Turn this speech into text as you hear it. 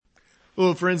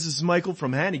Hello, friends. This is Michael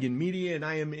from Hannigan Media, and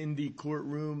I am in the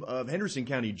courtroom of Henderson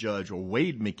County Judge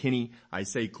Wade McKinney. I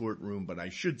say courtroom, but I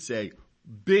should say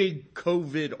big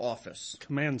COVID office.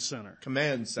 Command center.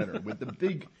 Command center with the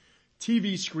big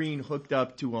TV screen hooked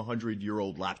up to a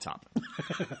 100-year-old laptop.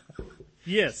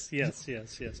 Yes. All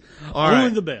Only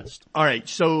right. the best. All right,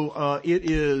 so it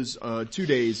is 2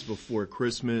 days before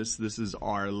Christmas. This is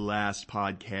our last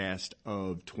podcast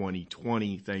of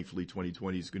 2020. Thankfully,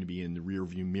 2020 is going to be in the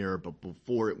rearview mirror, but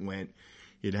before it went,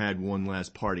 it had one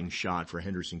last parting shot for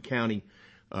Henderson County.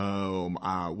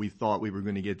 We thought we were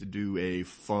going to get to do a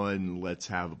fun Let's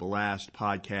Have a Blast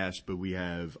podcast, but we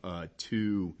have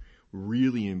two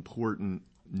really important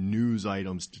news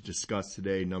items to discuss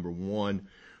today. Number one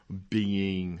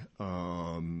being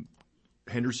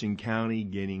Henderson County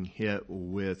getting hit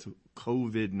with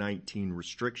COVID-19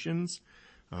 restrictions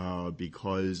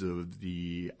because of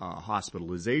the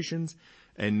hospitalizations.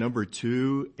 And number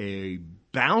two, a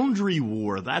boundary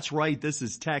war. That's right. This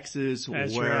is Texas.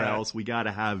 That's Where right. else? We got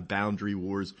to have boundary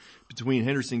wars between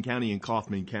Henderson County and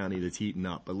Kaufman County that's heating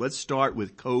up. But let's start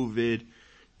with COVID.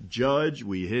 Judge,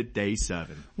 we hit day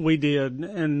 7. We did,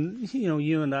 and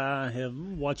you and I have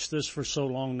watched this for so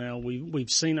long now.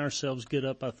 We've seen ourselves get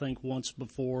up, I think, once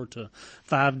before to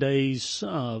 5 days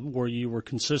where you were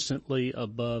consistently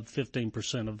above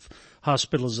 15% of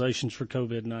hospitalizations for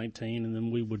COVID-19, and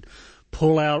then we would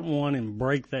pull out one and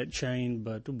break that chain,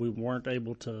 but we weren't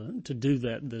able to do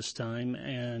that this time,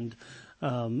 and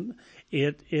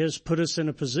it has put us in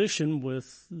a position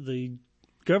with the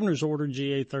Governor's Order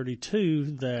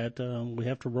GA-32 that we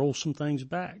have to roll some things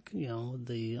back.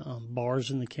 The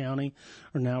bars in the county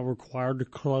are now required to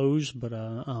close, but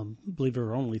I believe there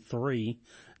are only 3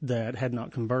 that had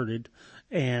not converted.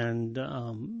 And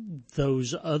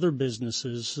those other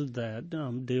businesses that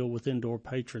deal with indoor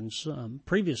patrons,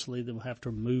 previously they will have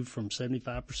to move from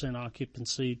 75%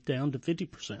 occupancy down to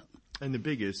 50%. And the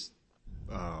biggest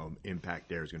impact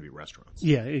there is going to be restaurants.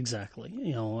 Yeah, exactly.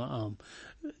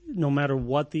 No matter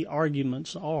what the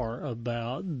arguments are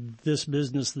about this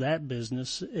business, that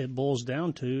business, it boils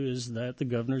down to is that the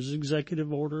governor's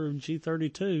executive order of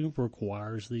G32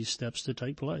 requires these steps to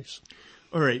take place.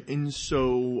 All right. And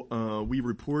so, we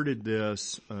reported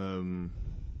this,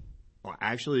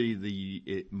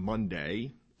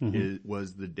 Monday. It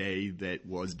was the day that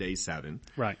was day 7.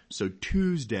 Right. So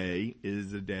Tuesday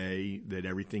is the day that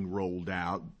everything rolled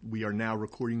out. We are now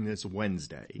recording this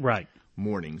Wednesday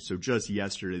morning. So just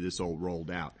yesterday this all rolled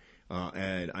out.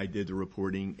 And I did the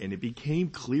reporting, and it became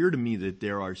clear to me that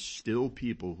there are still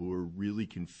people who are really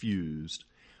confused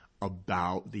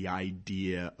about the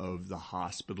idea of the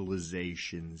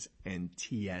hospitalizations and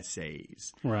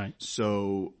TSAs. Right.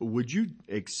 So would you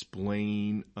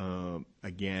explain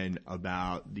again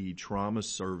about the trauma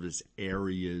service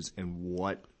areas and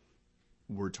what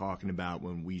we're talking about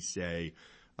when we say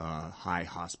high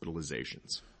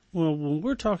hospitalizations? Well, when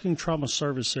we're talking trauma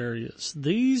service areas,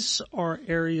 these are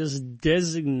areas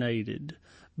designated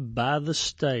by the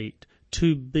state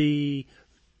to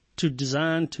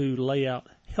design to lay out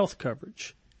health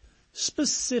coverage,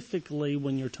 specifically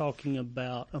when you're talking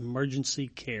about emergency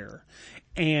care.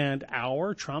 And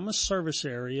our trauma service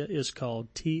area is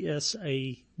called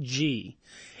TSAG.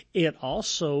 It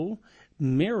also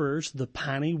mirrors the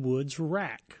Piney Woods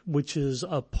RAC, which is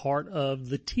a part of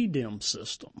the TDEM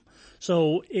system.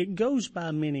 So it goes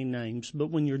by many names, but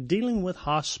when you're dealing with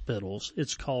hospitals,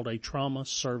 it's called a trauma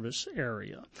service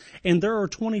area. And there are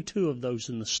 22 of those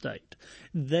in the state.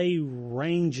 They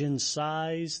range in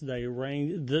size. They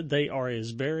are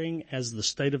as varying as the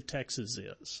state of Texas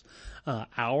is.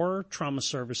 Our trauma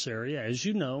service area, as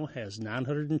you know, has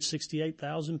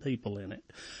 968,000 people in it.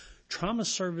 Trauma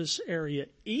service area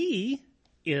E,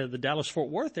 the Dallas-Fort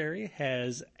Worth area,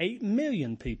 has 8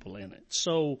 million people in it.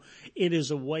 So it is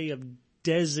a way of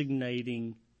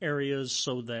designating areas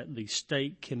so that the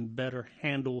state can better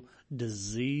handle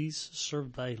disease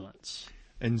surveillance.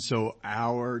 And so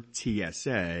our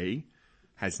TSA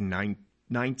has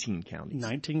 19 counties.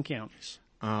 19 counties.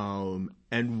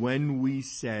 And when we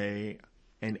say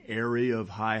an area of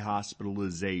high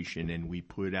hospitalization and we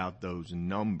put out those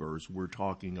numbers, we're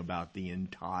talking about the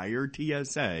entire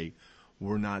TSA.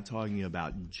 We're not talking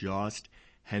about just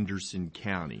Henderson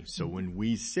County. So when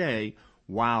we say,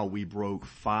 wow, we broke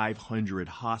 500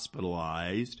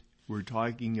 hospitalized, we're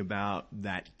talking about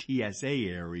that TSA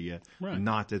area, right.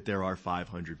 Not that there are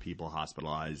 500 people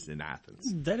hospitalized in Athens.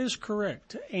 That is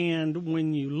correct. And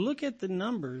when you look at the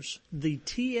numbers, the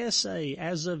TSA,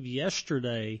 as of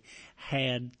yesterday,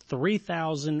 had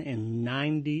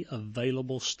 3,090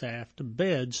 available staffed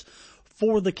beds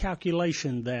for the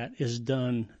calculation that is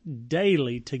done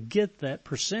daily to get that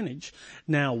percentage.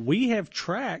 Now, we have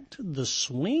tracked the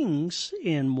swings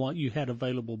in what you had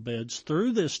available beds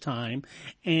through this time,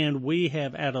 and we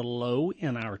have at a low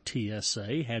in our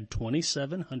TSA had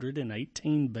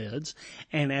 2,718 beds,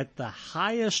 and at the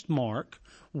highest mark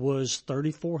was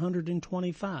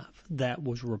 3,425 that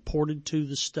was reported to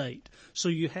the state. So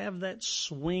you have that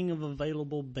swing of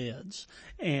available beds.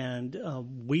 And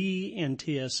we in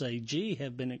TSAG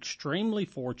have been extremely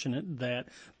fortunate that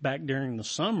back during the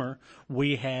summer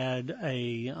we had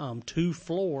a 2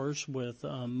 floors with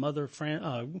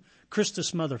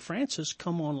Christus Mother Francis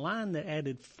come online that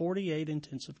added 48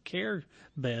 intensive care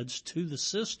beds to the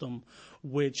system,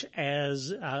 which,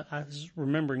 as I was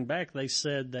remembering back, they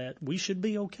said that we should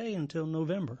be okay until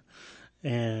November.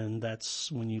 And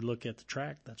that's, when you look at the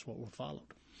track, that's what we followed.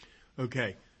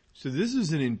 Okay. So this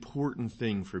is an important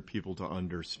thing for people to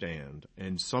understand.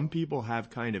 And some people have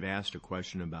kind of asked a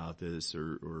question about this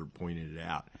or pointed it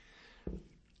out.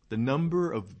 The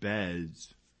number of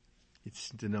beds, it's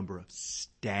the number of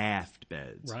staffed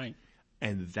beds. Right.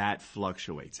 And that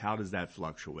fluctuates. How does that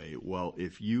fluctuate? Well,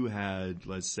 if you had,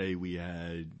 let's say we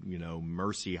had,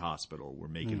 Mercy Hospital, we're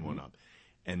making one up,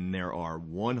 and there are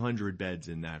 100 beds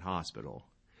in that hospital.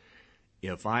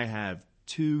 If I have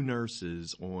 2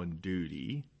 nurses on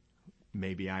duty,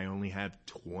 maybe I only have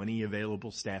 20 available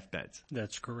staff beds.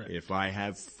 That's correct. If I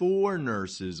have 4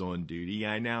 nurses on duty,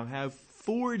 I now have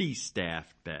 40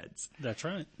 staffed beds. That's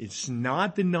right. It's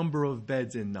not the number of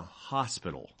beds in the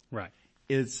hospital. Right.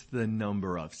 It's the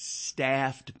number of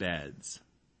staffed beds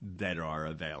that are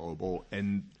available.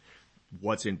 And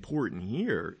what's important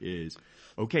here is,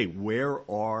 okay, where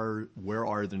are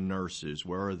the nurses?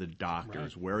 Where are the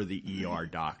doctors? Right. Where are the ER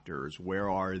doctors? Where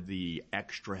are the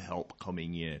extra help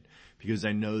coming in? Because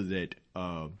I know that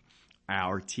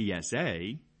our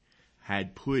TSA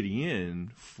had put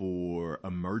in for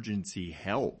emergency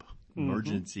help,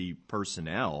 emergency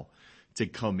personnel to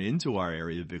come into our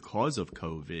area because of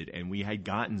COVID, and we had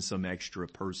gotten some extra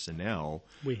personnel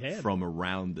from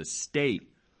around the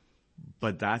state,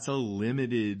 but that's a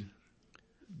limited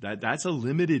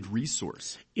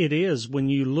resource. It is. When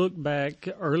you look back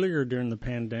earlier during the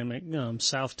pandemic,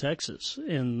 South Texas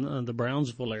in the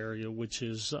Brownsville area, which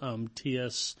is TSA,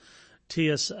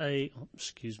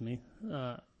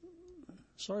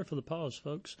 sorry for the pause,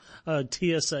 folks,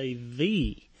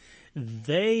 TSAV.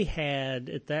 They had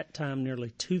at that time nearly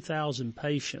 2,000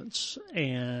 patients,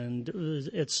 and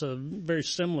it's very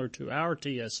similar to our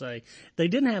TSA. They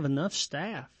didn't have enough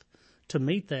staff to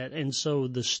meet that, and so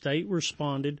the state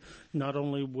responded not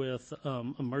only with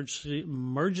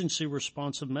emergency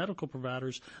responsive medical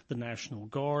providers, the National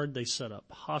Guard. They set up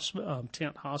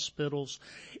tent hospitals.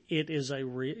 It is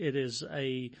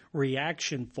a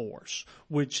reaction force,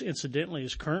 which incidentally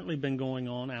has currently been going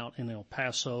on out in El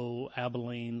Paso,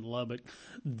 Abilene, Lubbock,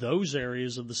 those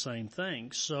areas of the same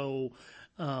thing. So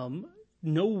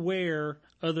nowhere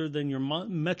other than your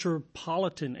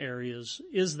metropolitan areas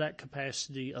is that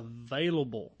capacity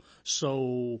available.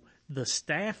 So the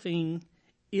staffing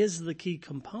is the key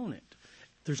component.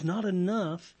 There's not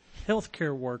enough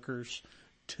healthcare workers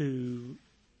to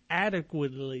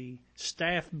adequately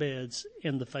staff beds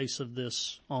in the face of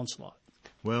this onslaught.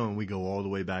 Well, and we go all the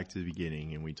way back to the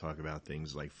beginning and we talk about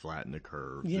things like flatten the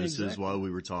curve. Yeah, this exactly. is what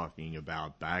we were talking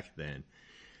about back then.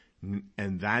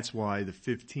 And that's why the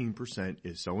 15%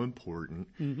 is so important.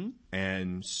 Mm-hmm.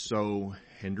 And so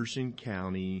Henderson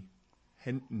County,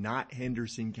 not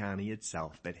Henderson County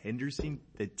itself, but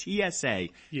the TSA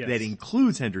that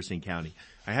includes Henderson County.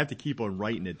 I have to keep on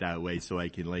writing it that way so I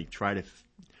can try to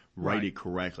write it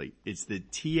correctly. It's the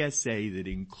TSA that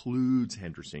includes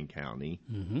Henderson County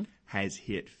has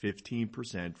hit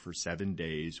 15% for 7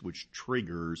 days, which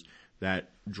triggers that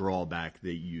drawback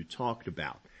that you talked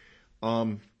about.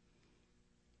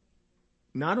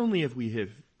 Not only have we hit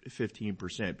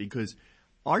 15%, because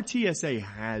our TSA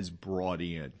has brought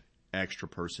in extra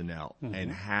personnel and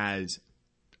has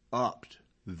upped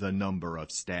the number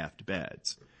of staffed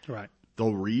beds. Right. The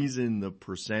reason the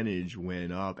percentage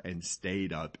went up and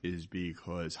stayed up is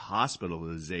because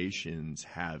hospitalizations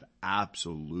have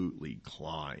absolutely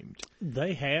climbed.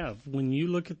 They have. When you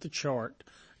look at the chart,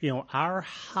 our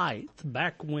height,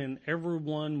 back when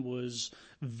everyone was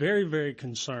very, very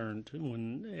concerned,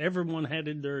 when everyone had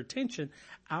their attention,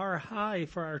 our high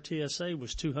for our TSA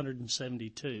was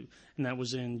 272, and that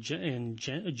was in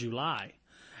July.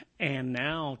 And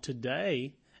now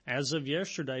today, as of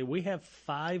yesterday, we have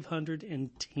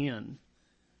 510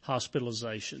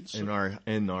 hospitalizations.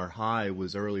 And our high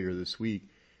was earlier this week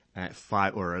at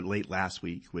late last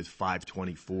week with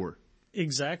 524.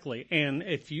 Exactly. And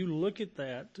if you look at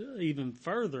that even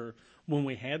further, when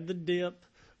we had the dip,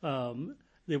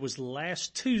 it was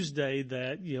last Tuesday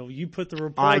that, you put the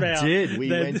report out. I did. We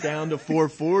went down to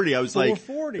 440. I was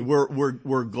 440. like,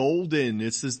 we're golden.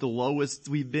 This is the lowest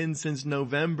we've been since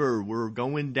November. We're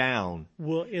going down.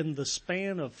 Well, in the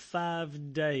span of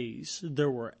 5 days,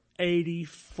 there were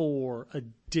 84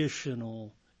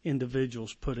 additional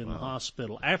individuals put in the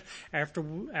hospital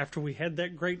after we had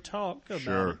that great talk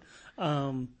about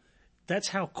it. That's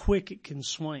how quick it can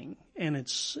swing. And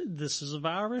this is a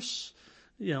virus.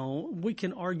 We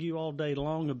can argue all day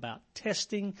long about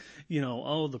testing,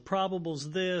 the probable's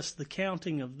this, the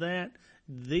counting of that.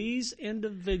 These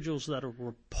individuals that are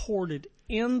reported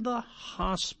in the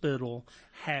hospital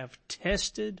have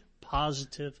tested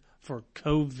positive for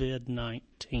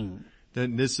COVID-19.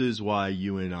 Then this is why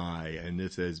you and I, and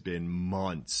this has been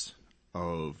months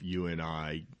of you and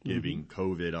I giving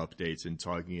COVID updates and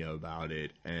talking about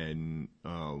it, and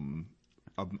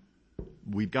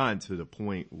we've gotten to the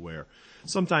point where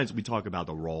sometimes we talk about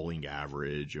the rolling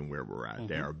average and where we're at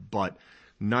there, but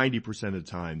 90% of the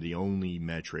time, the only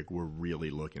metric we're really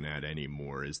looking at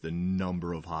anymore is the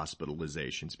number of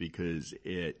hospitalizations, because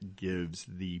it gives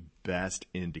the best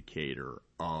indicator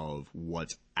of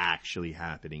what's actually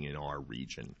happening in our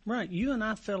region. Right. You and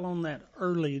I fell on that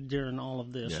early during all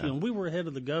of this. Yeah. We were ahead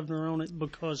of the governor on it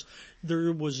because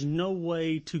there was no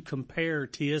way to compare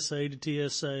TSA to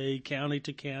TSA, county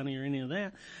to county, or any of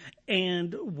that.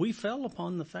 And we fell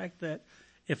upon the fact that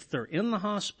if they're in the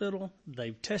hospital,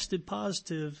 they've tested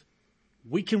positive,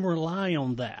 we can rely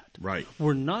on that. Right.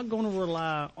 We're not going to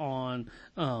rely on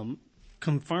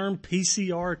confirmed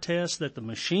PCR tests that the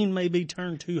machine may be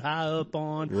turned too high up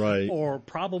on, right, or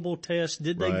probable tests.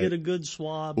 Did they get a good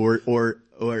swab? Or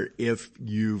if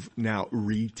you've now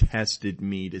retested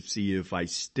me to see if I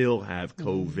still have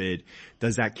COVID,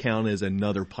 does that count as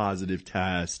another positive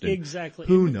test? And exactly.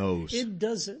 Who knows? It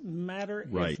doesn't matter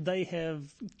if they have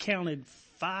counted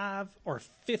 5 or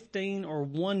 15 or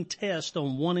 1 test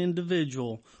on one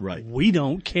individual. Right. We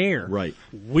don't care. Right.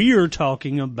 We are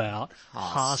talking about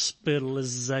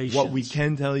hospitalizations. What we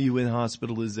can tell you in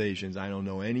hospitalizations, I don't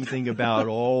know anything about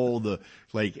all the,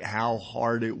 how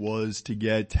hard it was to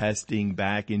get testing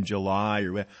back in July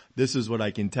this is what I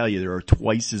can tell you. There are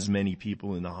twice as many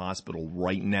people in the hospital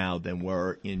right now than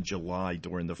were in July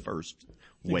during the first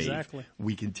wave. Exactly.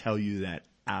 We can tell you that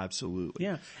absolutely.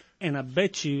 Yeah. And I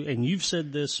bet you, and you've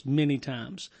said this many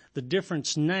times, the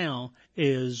difference now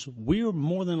is we're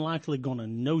more than likely going to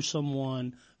know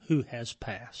someone who has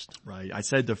passed. Right. I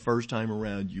said the first time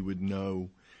around you would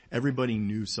know, everybody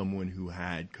knew someone who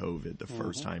had COVID the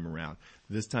first time around.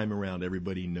 This time around,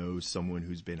 everybody knows someone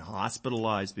who's been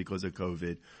hospitalized because of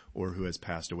COVID or who has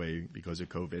passed away because of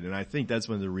COVID. And I think that's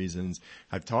one of the reasons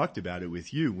I've talked about it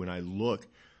with you when I look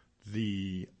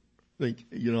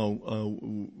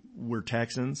we're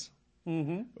Texans.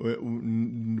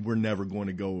 Mm-hmm. We're never going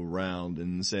to go around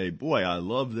and say, boy, I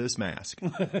love this mask.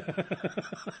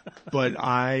 But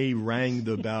I rang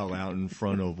the bell out in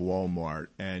front of Walmart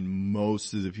and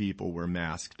most of the people were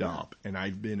masked up. And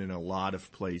I've been in a lot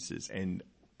of places and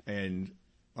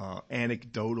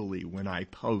anecdotally, when I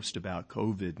post about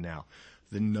COVID now,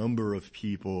 the number of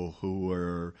people who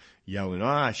are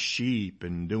yelling, sheep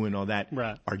and doing all that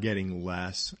are getting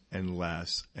less and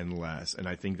less and less. And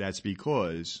I think that's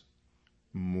because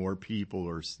more people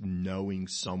are knowing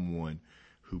someone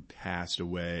who passed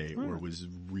away or was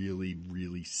really,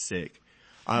 really sick.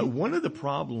 One of the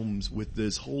problems with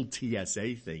this whole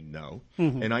TSA thing, though,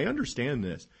 and I understand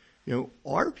this,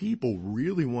 our people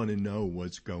really want to know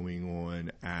what's going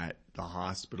on at the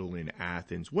hospital in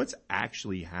Athens, what's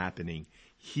actually happening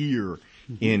here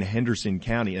in Henderson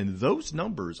County. And those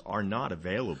numbers are not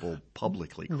available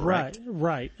publicly, correct?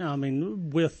 Right. I mean,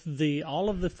 with all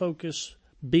of the focus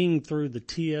being through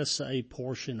the TSA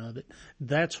portion of it,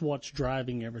 that's what's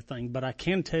driving everything. But I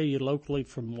can tell you locally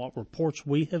from what reports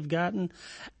we have gotten,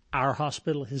 our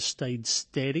hospital has stayed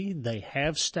steady. They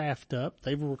have staffed up.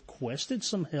 They've requested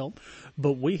some help,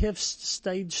 but we have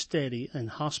stayed steady in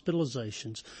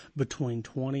hospitalizations between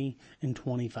 20 and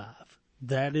 25.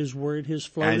 That is where it has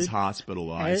floated. As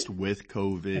hospitalized with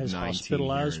COVID-19. As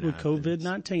hospitalized with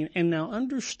COVID-19. And now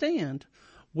understand,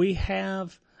 we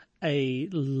have a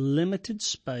limited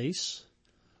space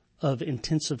of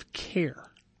intensive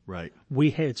care. Right.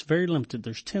 It's very limited.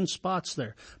 There's 10 spots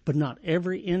there, but not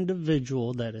every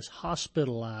individual that is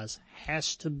hospitalized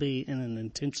has to be in an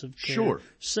intensive care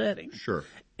setting. Sure.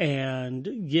 And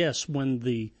yes, when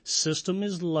the system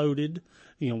is loaded,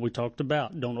 we talked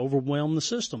about don't overwhelm the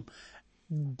system.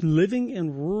 living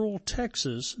in rural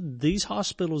Texas, these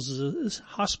hospital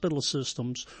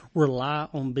systems rely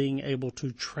on being able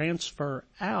to transfer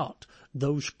out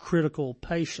those critical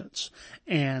patients.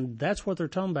 And that's what they're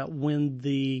talking about when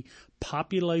the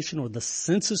population or the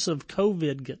census of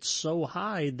COVID gets so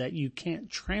high that you can't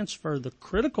transfer the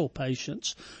critical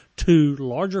patients to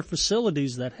larger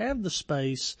facilities that have the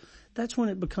space. That's when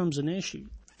it becomes an issue.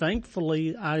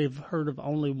 Thankfully, I've heard of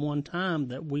only one time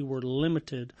that we were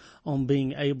limited on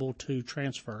being able to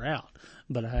transfer out,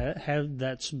 but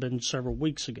that's been several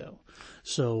weeks ago.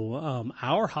 So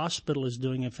our hospital is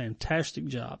doing a fantastic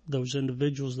job. Those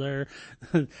individuals there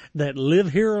that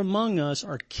live here among us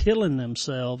are killing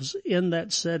themselves in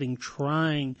that setting,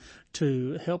 trying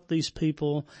to help these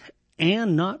people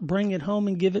and not bring it home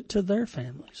and give it to their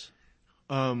families.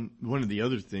 One of the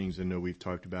other things I know we've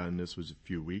talked about, and this was a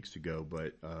few weeks ago,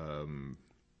 but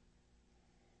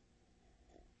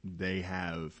they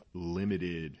have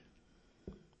limited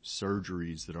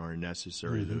surgeries that are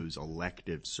necessary. Mm-hmm. Those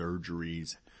elective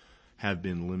surgeries have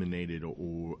been limited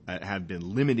or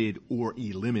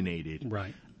eliminated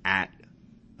right. at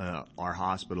our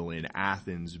hospital in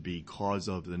Athens because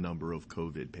of the number of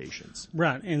COVID patients.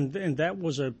 Right, and that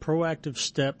was a proactive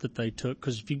step that they took,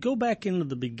 because if you go back into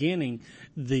the beginning,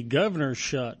 the governor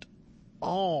shut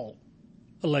all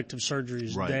elective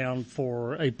surgeries right. down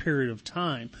for a period of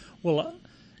time. Well,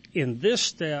 in this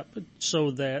step,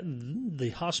 so that the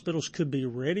hospitals could be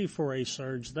ready for a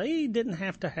surge, they didn't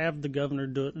have to have the governor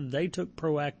do it. They took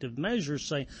proactive measures,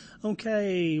 saying,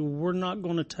 okay, we're not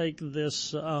going to take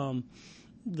this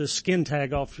the skin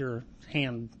tag off your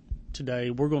hand today.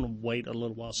 We're going to wait a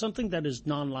little while. Something that is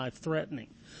non-life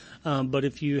threatening. But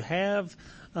if you have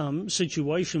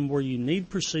situation where you need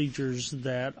procedures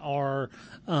that are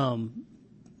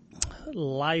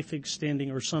life extending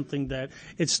or something that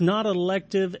it's not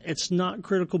elective, it's not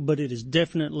critical, but it is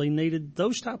definitely needed,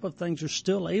 those type of things are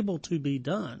still able to be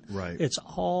done. Right. It's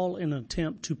all in an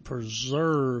attempt to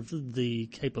preserve the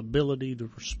capability to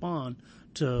respond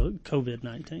to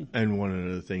COVID-19. And one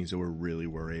of the things that we're really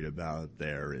worried about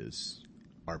there is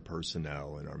our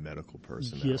personnel and our medical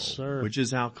personnel. Yes, sir. Which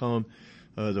is how come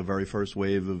the very first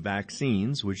wave of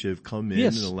vaccines, which have come in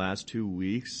yes. in the last 2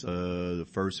 weeks, the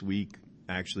first week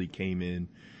actually came in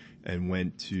and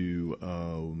went to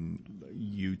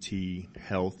UT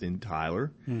Health in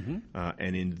Tyler. Mm-hmm.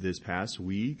 And in this past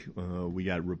week, we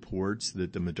got reports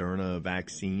that the Moderna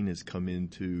vaccine has come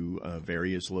into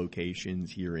various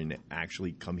locations here and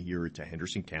actually come here to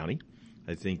Henderson County.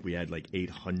 I think we had like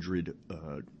 800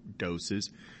 doses.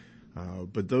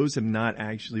 But those have not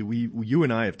actually, you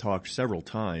and I have talked several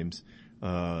times,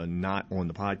 not on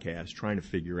the podcast, trying to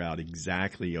figure out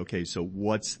exactly, okay, so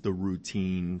what's the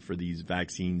routine for these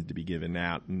vaccines to be given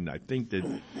out? And I think that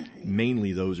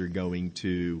mainly those are going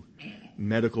to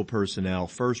medical personnel,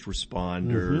 first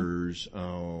responders,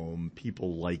 mm-hmm.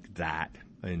 People like that.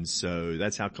 And so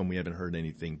that's how come we haven't heard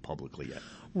anything publicly yet.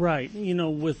 Right. You know,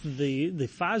 with the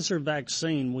Pfizer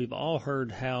vaccine, we've all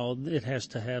heard how it has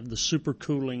to have the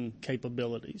supercooling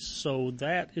capabilities. So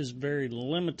that is very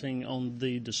limiting on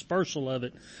the dispersal of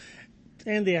it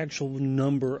and the actual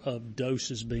number of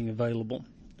doses being available.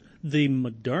 The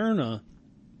Moderna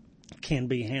can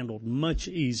be handled much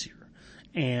easier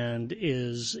and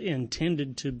is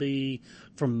intended to be,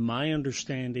 from my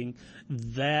understanding,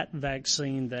 that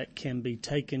vaccine that can be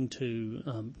taken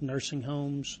to nursing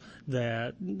homes,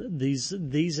 that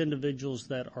these individuals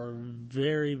that are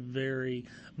very, very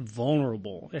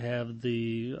vulnerable, have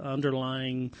the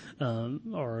underlying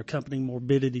or accompanying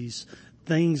morbidities,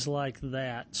 things like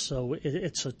that. So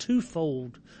it's a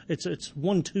twofold. It's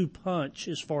 1-2 punch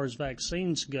as far as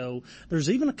vaccines go. There's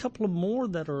even a couple of more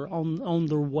that are on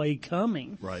their way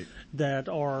coming. Right. That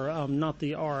are not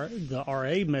the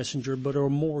RA messenger, but are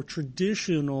more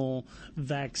traditional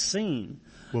vaccine.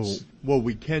 Well, what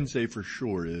we can say for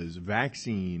sure is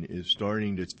vaccine is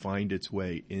starting to find its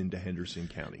way into Henderson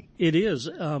County. It is.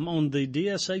 On the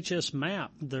DSHS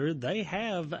map, they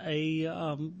have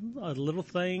a little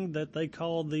thing that they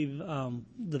call the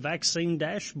vaccine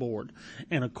dashboard.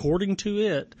 And according to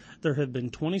it, there have been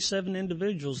 27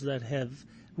 individuals that have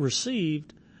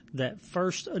received that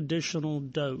first additional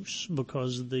dose,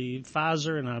 because the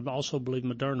Pfizer, and I also believe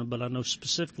Moderna, but I know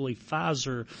specifically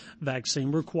Pfizer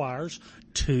vaccine requires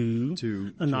two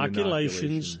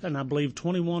inoculations, and I believe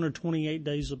 21 or 28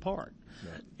 days apart.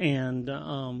 Right.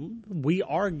 And we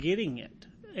are getting it.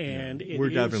 And we're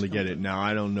definitely getting it. Now,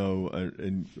 I don't know,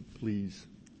 and please,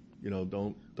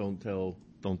 don't tell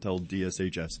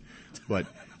DSHS, but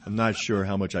I'm not sure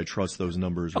how much I trust those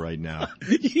numbers right now.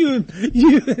 You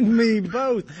and me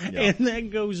both. Yeah. And that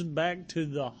goes back to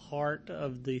the heart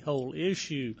of the whole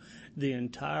issue. The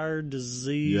entire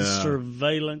disease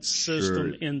surveillance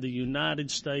system in the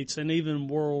United States and even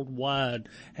worldwide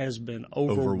has been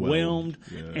overwhelmed.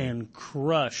 And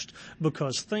crushed.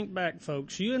 Because think back,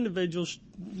 folks, you individuals,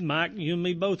 Mike, you and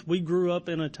me both, we grew up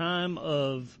in a time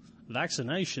of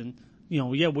vaccination.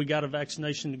 We got a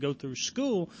vaccination to go through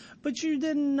school, but you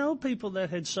didn't know people that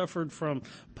had suffered from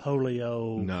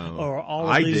polio or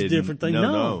all of these different things.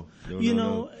 No.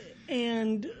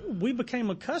 And we became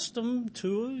accustomed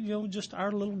to, just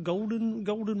our little golden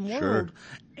world. Sure.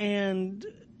 And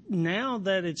now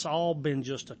that it's all been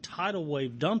just a tidal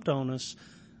wave dumped on us,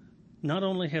 not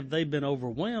only have they been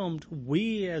overwhelmed,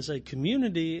 we as a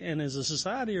community and as a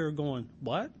society are going,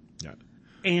 what? Yeah.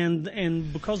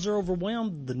 And because they're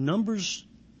overwhelmed, the numbers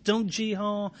don't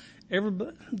gee-haw.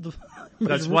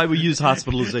 That's why we use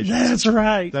hospitalizations. That's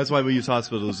right. That's why we use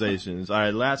hospitalizations. All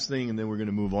right, last thing, and then we're going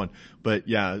to move on. But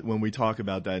yeah, when we talk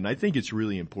about that, and I think it's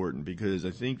really important because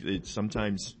I think that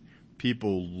sometimes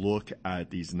people look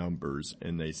at these numbers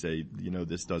and they say,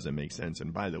 this doesn't make sense.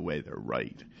 And by the way, they're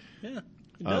right. Yeah.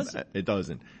 It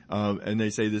doesn't. And they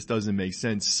say this doesn't make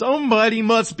sense. Somebody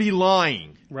must be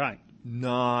lying. Right.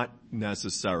 Not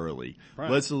necessarily.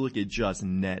 Right. Let's look at just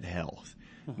Net Health.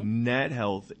 Mm-hmm. Net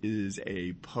Health is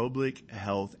a public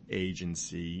health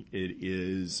agency. It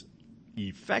is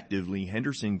effectively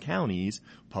Henderson County's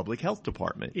public health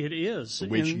department. It is.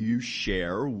 Which you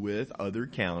share with other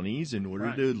counties in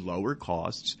order to lower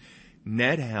costs.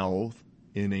 Net Health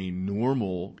in a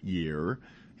normal year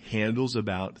handles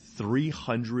about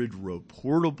 300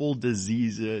 reportable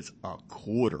diseases a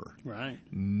quarter. Right.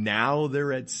 Now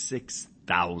they're at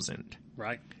 6,000.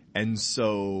 Right. And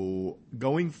so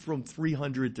going from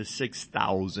 300 to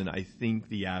 6,000, I think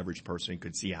the average person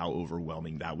could see how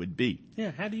overwhelming that would be.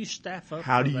 Yeah, how do you staff up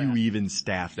How do you even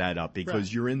staff that up?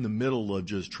 Because you're in the middle of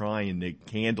just trying to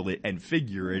handle it and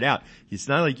figure it out. It's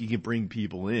not like you can bring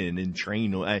people in and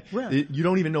train. You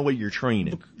don't even know what you're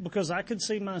training. Because I could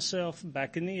see myself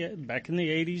back in the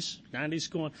 80s, 90s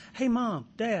going, hey, Mom,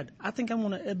 Dad, I think I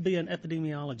want to be an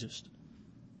epidemiologist.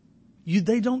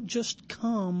 They don't just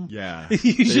come. Yeah.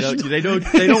 They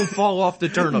don't fall off the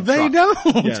turnip truck. They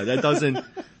don't. Yeah,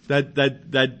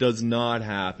 that does not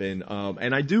happen.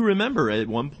 And I do remember at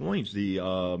one point the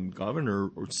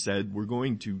governor said we're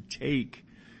going to take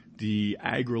the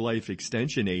AgriLife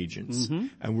extension agents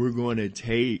and we're going to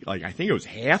take, I think it was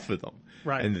half of them.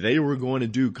 Right. And they were going to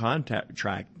do contact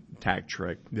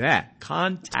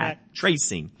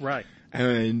tracing. Right.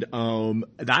 And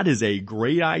that is a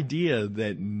great idea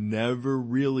that never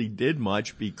really did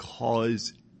much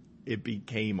because it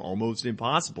became almost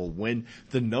impossible. When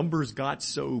the numbers got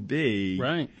so big,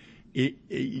 right,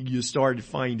 you started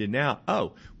finding out,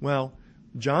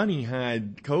 Johnny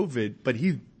had COVID, but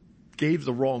he gave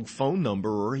the wrong phone number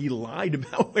or he lied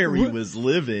about where he was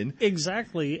living.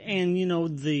 Exactly. And,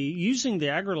 using the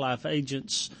AgriLife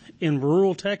agents in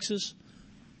rural Texas,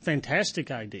 fantastic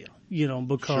idea.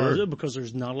 Because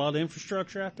there's not a lot of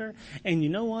infrastructure out there. And you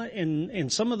know what? In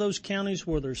some of those counties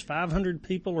where there's 500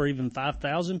 people or even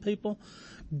 5,000 people,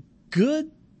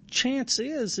 good chance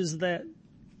is that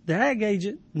the ag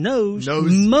agent knows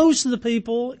most of the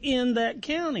people in that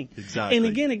county. Exactly. And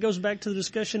again, it goes back to the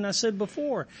discussion I said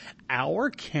before. Our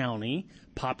county,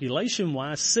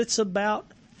 population-wise, sits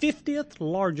about 50th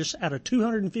largest out of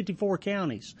 254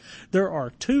 counties. There are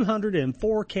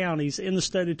 204 counties in the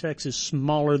state of Texas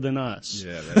smaller than us.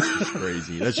 Yeah,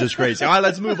 that's just crazy. All right,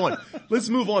 let's move on. Let's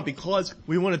move on because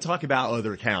we want to talk about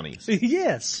other counties.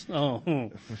 Yes.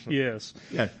 Oh, yes.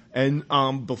 Yeah. And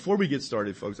before we get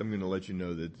started, folks, I'm going to let you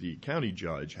know that the county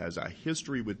judge has a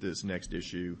history with this next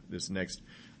issue, this next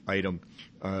item.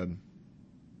 And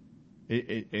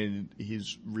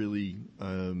he's really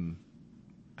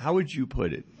how would you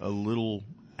put it? A little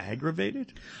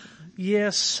aggravated?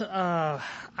 Yes, I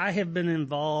have been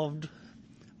involved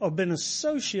or been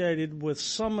associated with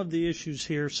some of the issues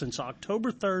here since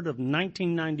October 3rd of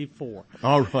 1994.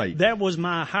 All right. That was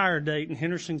my hire date in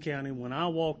Henderson County when I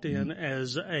walked in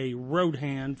as a road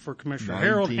hand for Commissioner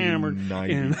Harold Hammond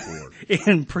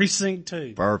in Precinct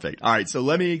 2. Perfect. All right, so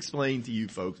let me explain to you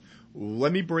folks.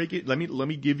 Let me break it. Let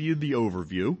me give you the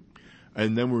overview,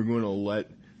 and then we're going to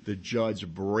let the judge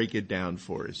break it down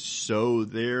for us. So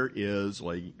there is,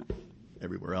 like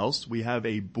everywhere else, we have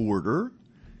a border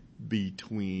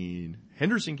between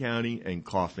Henderson County and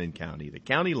Kaufman County, the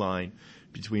county line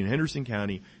between Henderson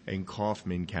County and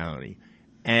Kaufman County.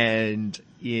 And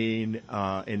in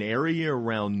an area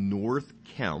around North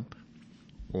Kemp,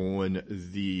 on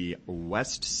the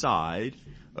west side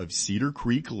of Cedar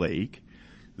Creek Lake.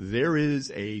 There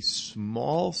is a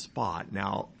small spot.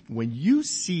 Now, when you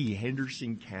see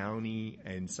Henderson County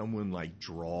and someone like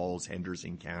draws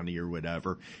Henderson County or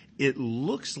whatever, it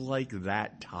looks like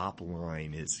that top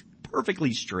line is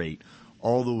perfectly straight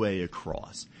all the way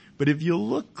across. But if you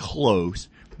look close,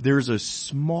 there's a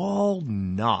small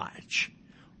notch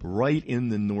right in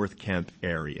the North Kemp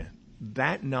area.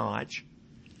 That notch,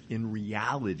 in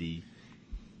reality,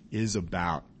 is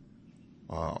about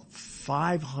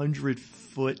 500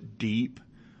 foot deep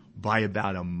by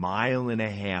about 1.5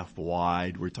 miles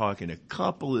wide. We're talking a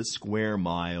couple of square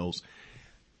miles.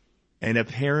 And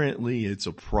apparently it's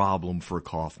a problem for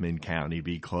Kaufman County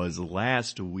because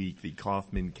last week the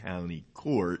Kaufman County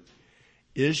Court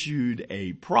issued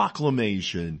a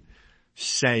proclamation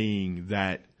saying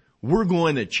that we're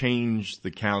going to change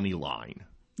the county line.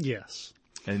 Yes.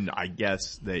 And I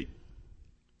guess the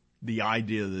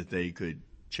idea that they could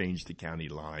change the county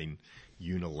line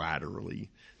unilaterally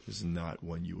is not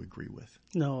one you agree with.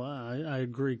 No, I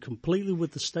agree completely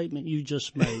with the statement you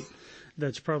just made.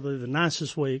 That's probably the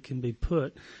nicest way it can be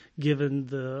put, given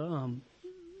the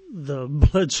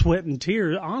blood, sweat, and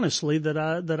tears, honestly, that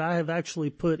I have actually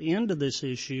put into this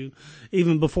issue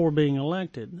even before being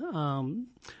elected.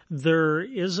 There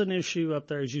is an issue up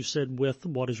there, as you said, with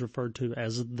what is referred to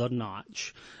as the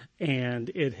notch. And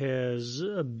it has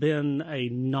been a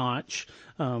notch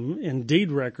in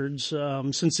deed records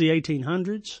since the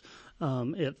 1800s.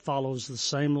 It follows the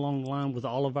same long line with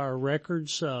all of our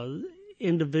records.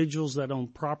 Individuals that own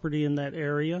property in that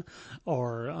area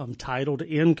are titled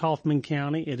in Kaufman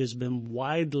County. It has been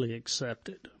widely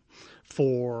accepted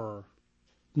for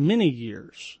many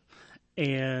years.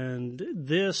 And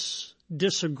this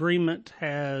disagreement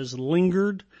has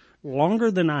lingered longer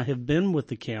than I have been with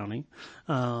the county,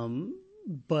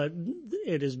 but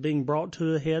it is being brought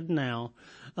to a head now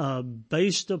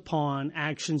based upon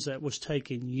actions that was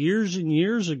taken years and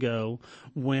years ago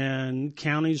when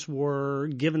counties were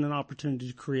given an opportunity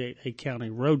to create a county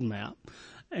roadmap.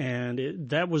 And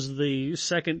that was the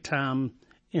second time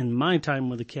in my time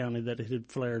with the county that it had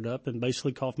flared up, and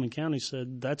basically Kaufman County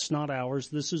said, that's not ours,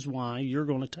 this is why, you're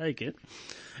going to take it.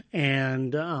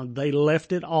 And they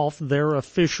left it off their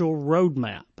official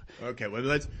roadmap. Okay, well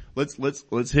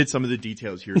let's hit some of the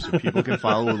details here so people can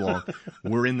follow along.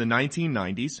 We're in the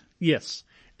 1990s. Yes.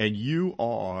 And you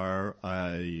are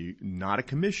not a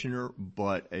commissioner,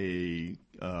 but a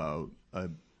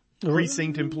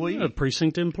precinct employee? A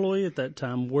precinct employee at that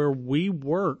time where we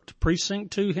worked.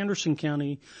 Precinct 2, Henderson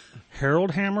County,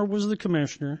 Harold Hammer was the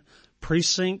commissioner.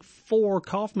 Precinct 4,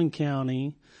 Kaufman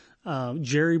County,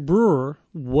 Jerry Brewer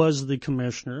was the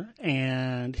commissioner.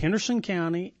 And Henderson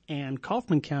County and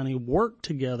Kaufman County worked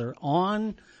together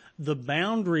on the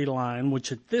boundary line,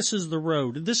 which this is the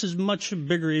road. This is much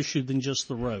bigger issue than just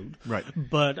the road. Right.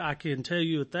 But I can tell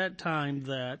you at that time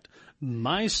that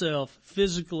myself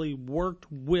physically worked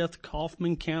with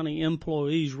Kaufman County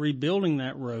employees rebuilding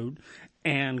that road,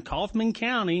 and Kaufman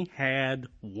County had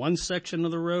one section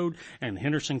of the road and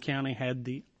Henderson County had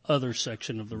the other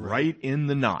section of the road. Right in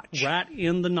the notch. Right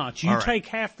in the notch. You take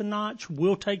half the notch,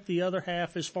 we'll take the other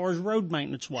half as far as road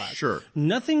maintenance wise. Sure.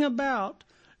 Nothing about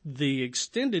the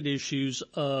extended issues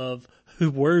of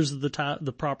where's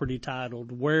the property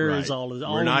titled, where is all of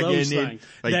those things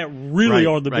that really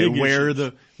are the big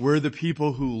issues. Where the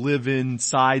people who live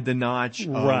inside the notch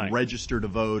register to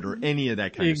vote or any of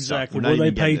that kind of stuff. Exactly, where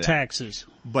they pay taxes.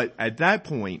 But at that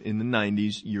point in the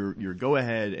 90s, you're go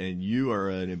ahead and you are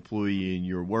an employee and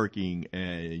you're working,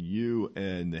 and you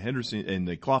and the Henderson and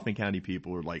the Kaufman County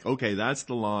people are like, okay, that's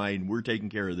the line. We're taking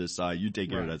care of this side. You take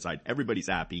care of that side. Everybody's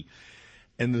happy.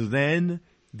 And then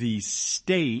the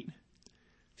state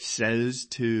says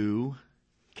to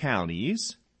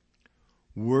counties,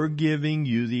 we're giving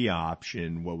you the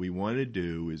option. What we want to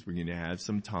do is we're going to have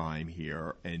some time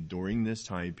here, and during this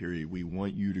time period, we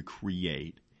want you to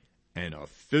create an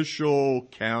official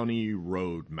county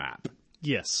road map.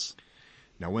 Yes.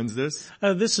 Now, when's this?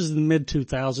 This is the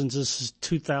mid-2000s. This is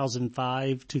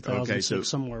 2005, 2006,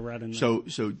 somewhere right in there.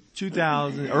 So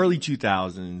 2000, early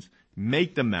 2000s,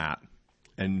 make the map,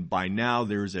 and by now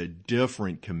there's a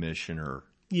different commissioner.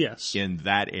 Yes. In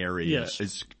that area. Yes.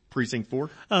 Is Precinct 4?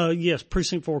 Yes,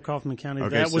 Precinct 4, Kaufman County.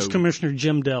 Okay, that was Commissioner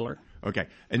Jim Deller. Okay.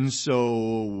 And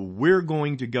so we're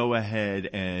going to go ahead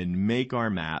and make our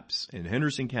maps, and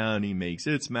Henderson County makes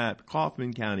its map,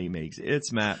 Kaufman County makes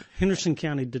its map. Henderson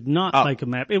County did not make a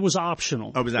map. It was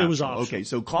optional. Oh, it was optional. Okay,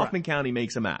 so Kaufman County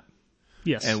makes a map.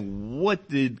 Yes. And what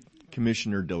did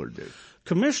Commissioner Diller do?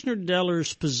 Commissioner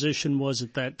Deller's position was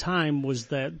at that time was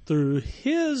that through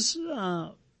his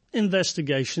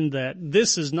investigation that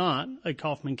this is not a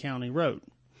Kaufman County road.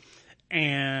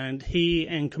 And he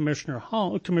and Commissioner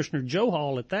Joe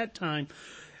Hall at that time,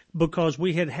 because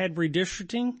we had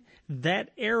redistricting, that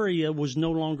area was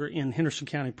no longer in Henderson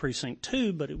County Precinct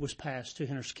 2, but it was passed to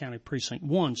Henderson County Precinct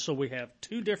 1. So we have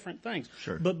two different things.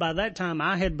 Sure. But by that time,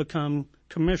 I had become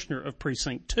commissioner of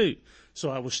Precinct 2, so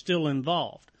I was still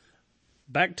involved.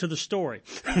 Back to the story.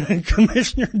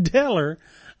 Commissioner Deller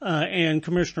and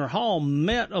Commissioner Hall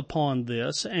met upon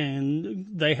this, and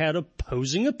they had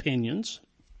opposing opinions.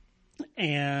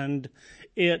 And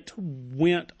it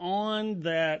went on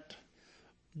that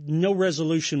no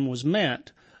resolution was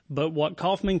met. But what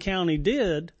Kaufman County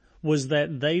did was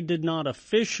that they did not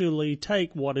officially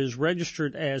take what is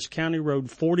registered as County Road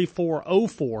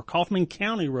 4404, Kaufman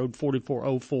County Road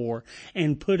 4404,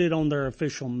 and put it on their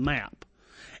official map.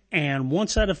 And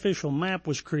once that official map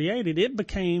was created, it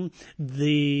became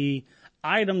the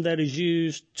item that is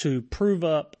used to prove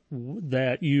up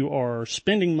that you are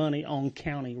spending money on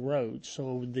county roads.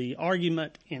 So the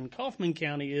argument in Kaufman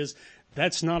County is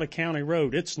that's not a county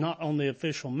road. It's not on the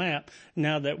official map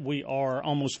now that we are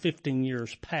almost 15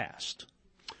 years past.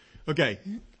 Okay.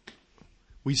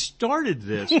 We started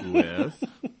this with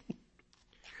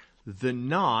the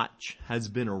notch has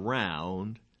been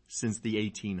around since the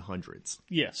 1800s.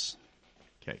 Yes.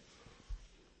 Okay.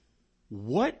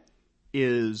 What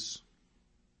is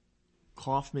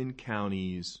Kaufman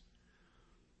County's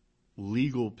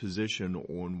legal position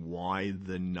on why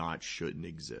the notch shouldn't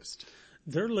exist?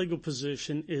 Their legal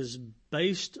position is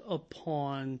based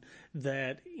upon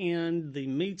that in the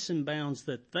metes and bounds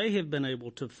that they have been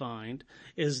able to find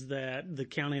is that the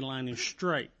county line is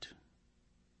straight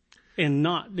and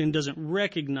doesn't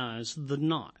recognize the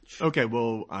notch. Okay,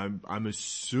 well, I'm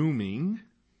assuming,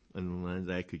 and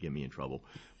that could get me in trouble,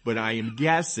 but I am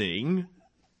guessing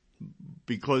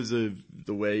because of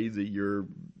the way that you're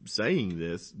saying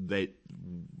this, that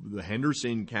the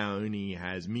Henderson County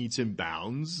has metes and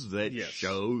bounds that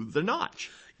show the notch.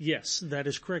 Yes, that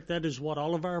is correct. That is what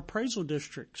all of our appraisal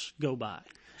districts go by.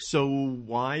 So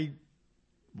why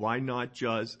not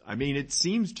just, I mean, it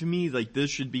seems to me like this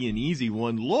should be an easy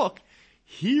one. Look,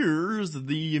 here's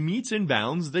the metes and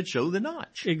bounds that show the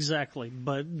notch. Exactly.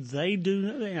 But they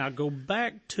do, I go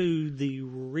back to the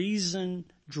reason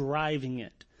driving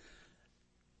it.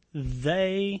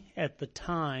 They, at the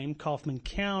time, Kaufman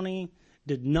County,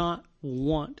 did not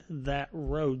want that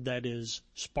road that is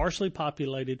sparsely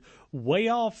populated, way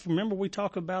off. Remember we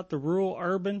talk about the rural,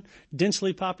 urban,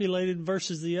 densely populated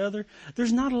versus the other?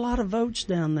 There's not a lot of votes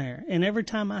down there. And every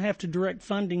time I have to direct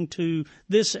funding to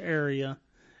this area,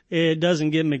 it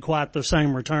doesn't give me quite the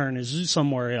same return as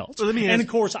somewhere else. Well, and of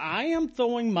course, I am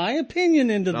throwing my opinion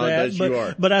into that, you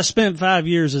are. But I spent 5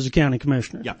 years as a county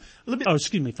commissioner. Yeah.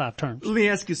 5 terms. Let me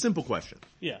ask you a simple question.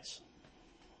 Yes.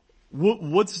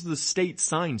 What's the state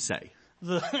sign say?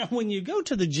 When you go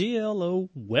to the GLO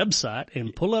website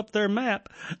and pull up their map,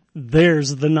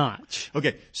 there's the notch.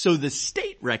 Okay, so the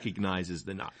state recognizes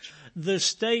the notch. The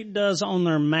state does on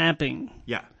their mapping.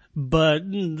 Yeah. But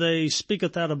they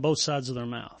speaketh out of both sides of their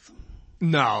mouth.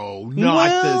 No,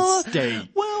 not the state.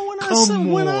 Well,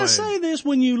 when I say this,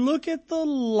 when you look at the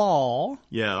law,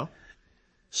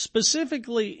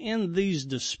 specifically in these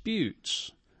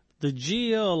disputes, the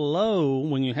GLO,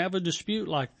 when you have a dispute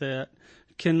like that,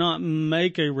 cannot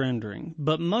make a rendering,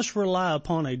 but must rely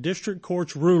upon a district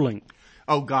court's ruling.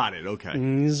 Oh, got it.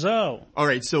 Okay. So. All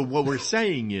right. So what we're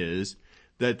saying is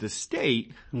that the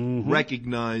state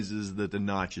recognizes that the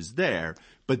notch is there,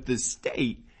 but the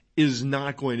state is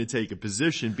not going to take a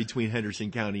position between Henderson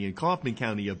County and Kaufman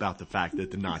County about the fact that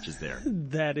the notch is there.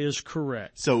 That is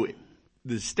correct. So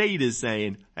the state is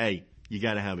saying, hey, you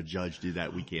got to have a judge do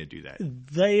that. We can't do that.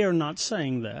 They are not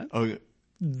saying that. Okay.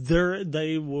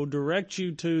 They will direct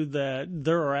you to that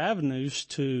there are avenues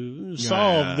to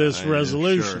solve this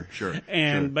resolution. Sure.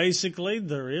 And basically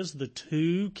the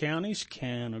two counties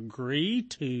can agree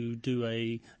to do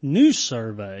a new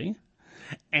survey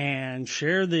and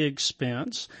share the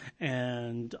expense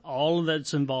and all of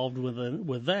that's involved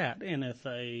with that. And if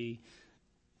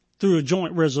through a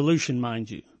joint resolution, mind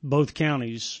you, both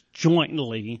counties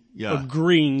jointly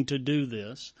agreeing to do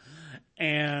this.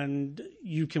 And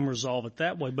you can resolve it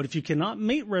that way. But if you cannot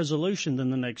meet resolution, then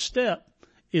the next step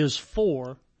is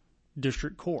for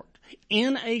district court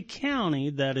in a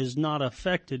county that is not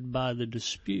affected by the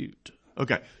dispute.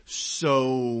 Okay.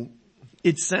 So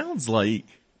it sounds like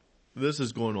this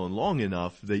is going on long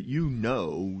enough that you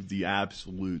know the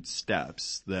absolute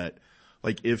steps that,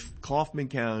 like, if Kaufman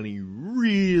County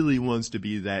really wants to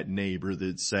be that neighbor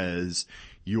that says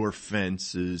your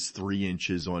fence is 3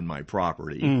 inches on my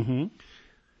property,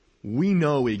 we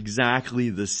know exactly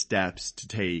the steps to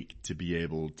take to be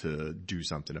able to do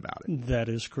something about it. That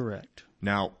is correct.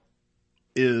 Now,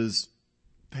 is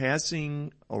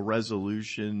passing a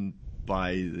resolution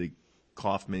by the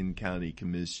Kaufman County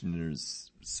Commissioners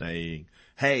saying,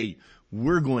 hey,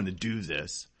 we're going to do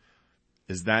this,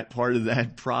 is that part of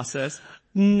that process?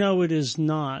 No, it is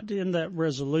not. In that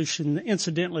resolution,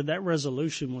 incidentally, that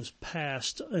resolution was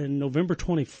passed on November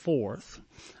 24th.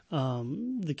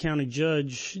 The county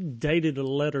judge dated a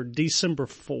letter December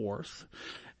 4th,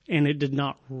 and it did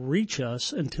not reach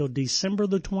us until December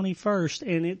the 21st.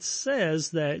 And it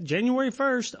says that January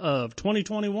 1st of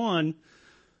 2021,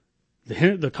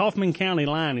 the Kaufman County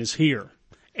line is here.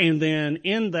 And then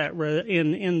in that,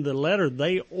 in the letter,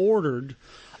 they ordered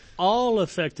all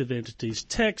affected entities,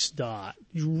 TxDOT,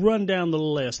 you run down the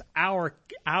list,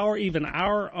 even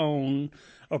our own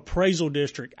appraisal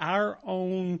district, our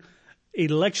own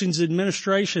elections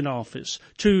administration office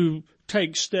to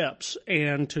take steps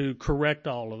and to correct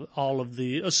all of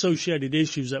the associated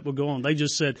issues that were going on. They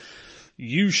just said,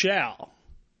 you shall.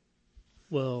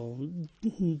 Well,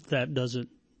 they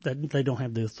don't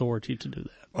have the authority to do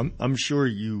that. I'm sure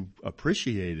you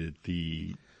appreciated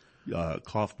the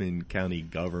Kaufman County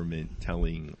government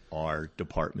telling our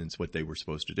departments what they were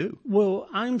supposed to do. Well,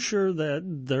 I'm sure that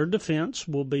their defense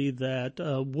will be that,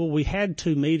 we had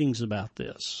 2 meetings about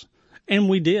this. And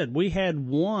we did. We had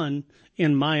one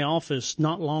in my office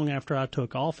not long after I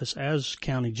took office as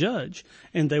county judge,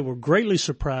 and they were greatly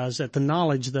surprised at the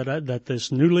knowledge that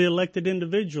this newly elected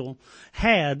individual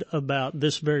had about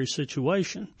this very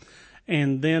situation.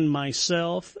 And then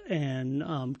myself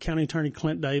and County Attorney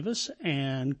Clint Davis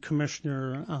and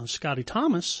Commissioner Scotty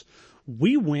Thomas,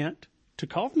 we went to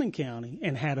Kaufman County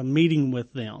and had a meeting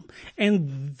with them.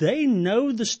 And they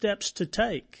know the steps to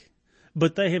take,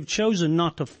 but they have chosen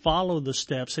not to follow the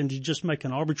steps and to just make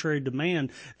an arbitrary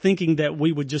demand, thinking that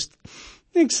we would just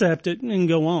accept it and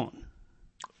go on.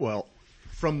 Well,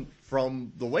 from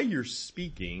the way you're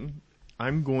speaking,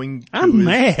 I'm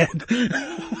mad.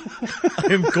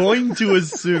 I'm going to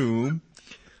assume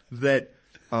that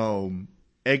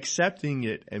accepting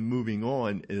it and moving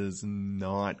on is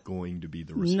not going to be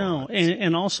the response. No,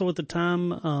 and also at the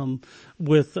time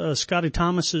with Scotty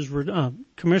Thomas's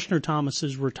Commissioner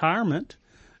Thomas's retirement,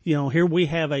 here we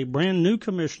have a brand new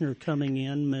commissioner coming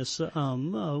in, Miss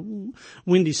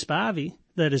Wendy Spivey,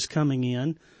 that is coming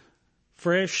in.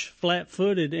 Fresh,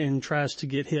 flat-footed, and tries to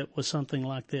get hit with something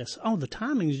like this. Oh, the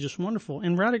timing is just wonderful.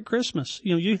 And right at Christmas,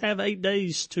 you have 8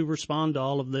 days to respond to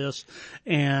all of this,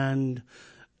 and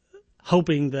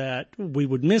hoping that we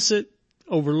would miss it,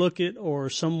 overlook it, or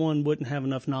someone wouldn't have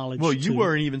enough knowledge. Well, you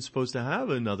weren't even supposed to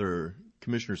have another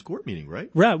commissioner's court meeting,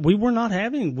 right? Right. We were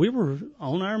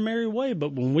on our merry way,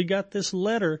 but when we got this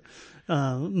letter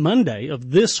Monday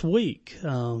of this week,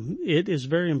 it is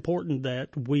very important that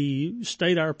we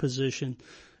state our position,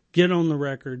 get on the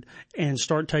record, and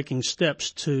start taking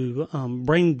steps to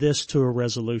bring this to a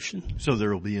resolution. So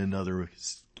there will be another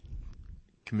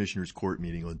Commissioner's Court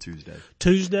meeting on Tuesday.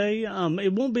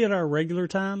 It won't be at our regular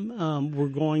time.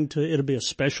 It'll be a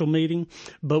special meeting,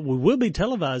 but we will be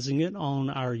televising it on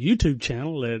our YouTube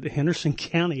channel at Henderson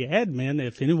County Admin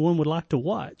if anyone would like to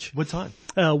watch. What time?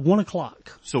 1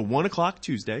 o'clock. So 1 o'clock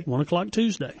Tuesday. 1 o'clock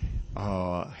Tuesday.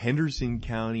 Henderson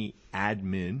County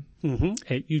Admin.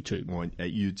 At YouTube.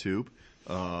 At YouTube.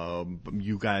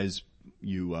 You guys,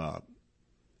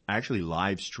 actually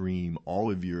live stream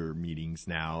all of your meetings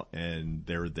now, and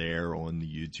they're there on the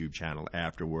YouTube channel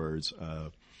afterwards.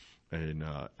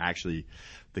 Actually,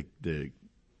 the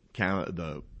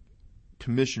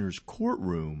commissioner's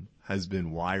courtroom has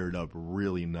been wired up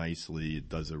really nicely. It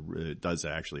does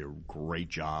actually a great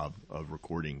job of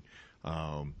recording.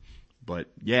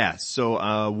 But yeah,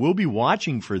 so we'll be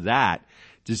watching for that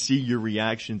to see your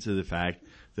reaction to the fact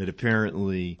that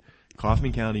apparently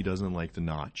Kaufman County doesn't like the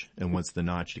notch and wants the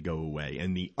notch to go away.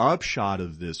 And the upshot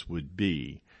of this would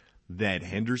be that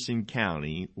Henderson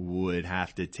County would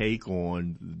have to take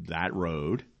on that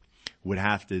road, would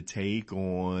have to take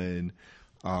on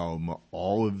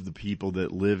all of the people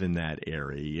that live in that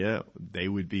area. They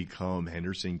would become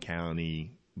Henderson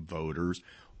County voters.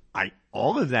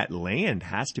 All of that land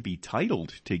has to be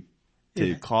titled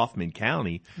to Kaufman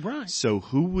County. Right. So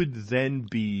who would then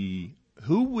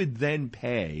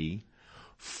pay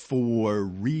for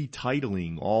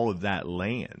retitling all of that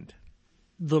land?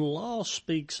 The law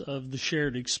speaks of the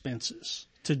shared expenses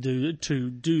to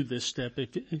do this step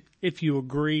if you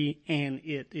agree and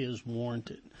it is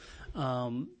warranted.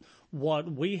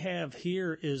 What we have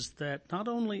here is that not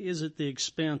only is it the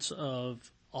expense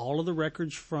of all of the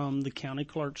records from the county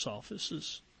clerk's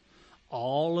offices,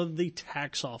 all of the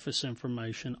tax office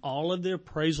information, all of the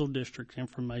appraisal district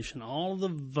information, all of the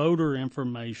voter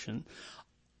information.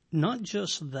 Not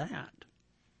just that,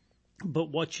 but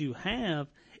what you have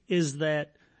is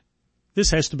that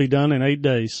this has to be done in 8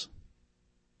 days.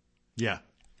 Yeah.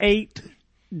 8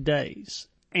 days.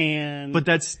 But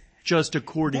that's just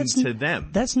according to them.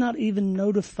 That's not even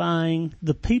notifying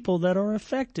the people that are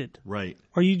affected. Right.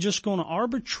 Are you just going to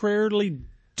arbitrarily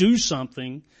do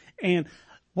something? And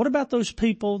what about those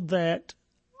people that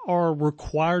are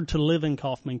required to live in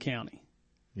Kaufman County?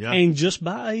 Yeah. And just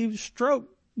by a stroke,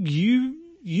 you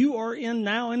are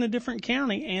now in a different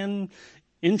county and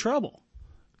in trouble.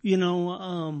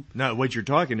 Now, what you're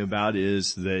talking about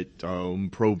is that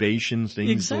probation,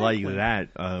 things like that,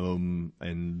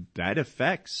 and that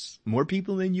affects more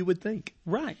people than you would think.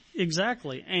 Right,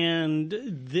 exactly. And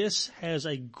this has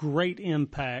a great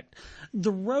impact.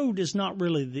 The road is not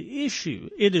really the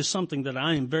issue. It is something that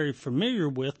I am very familiar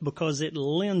with because it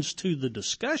lends to the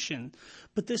discussion,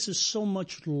 but this is so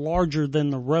much larger than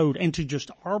the road. And to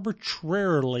just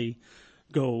arbitrarily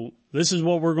go, this is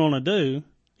what we're going to do,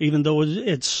 even though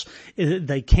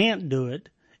they can't do it,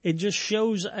 it just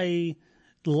shows a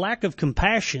lack of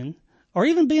compassion or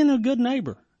even being a good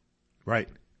neighbor. Right.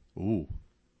 Ooh.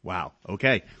 Wow.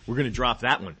 Okay. We're going to drop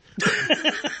that one.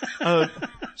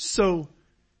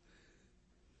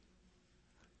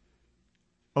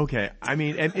 Okay. I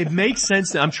mean, it makes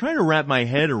sense. I'm trying to wrap my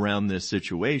head around this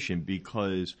situation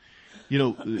because,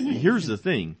 here's the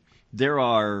thing.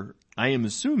 I am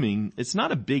assuming it's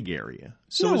not a big area.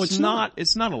 So no, it's not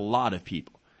a lot of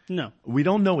people. No. We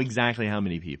don't know exactly how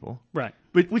many people. Right.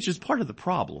 But which is part of the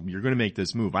problem. You're going to make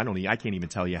this move. I can't even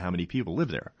tell you how many people live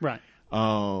there. Right.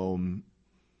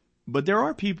 But there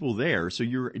are people there, so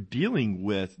you're dealing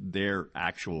with their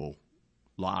actual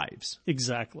lives.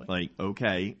 Exactly. Like,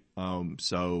 okay,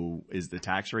 so is the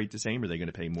tax rate the same? Are they going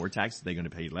to pay more taxes? Are they going to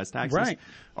pay less taxes? Right.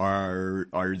 Are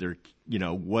there,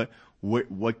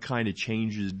 what kind of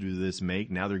changes do this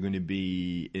make? Now they're going to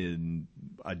be in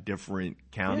a different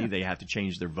county. Yeah. They have to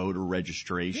change their voter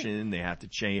registration. Yeah. They have to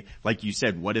change, like you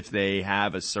said, what if they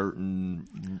have a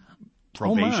certain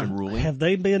probation ruling? Have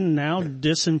they been now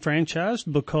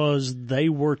disenfranchised because they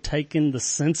were taking the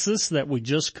census that we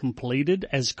just completed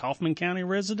as Kaufman County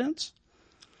residents?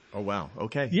 Oh, wow.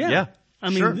 Okay. Yeah. I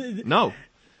mean, sure.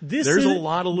 There's a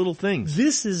lot of little things.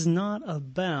 This is not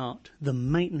about the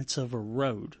maintenance of a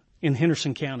road in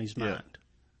Henderson County's mind. Yeah.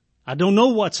 I don't know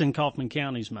what's in Kaufman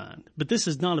County's mind, but this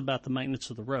is not about the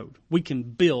maintenance of the road. We can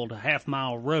build a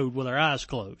half-mile road with our eyes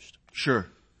closed. Sure.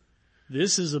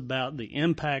 This is about the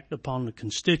impact upon the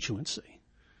constituency.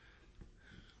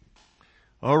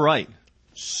 All right.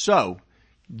 So,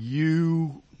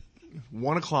 1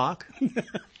 o'clock.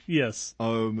 Yes.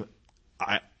 I'm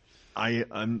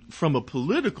from a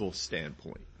political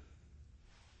standpoint,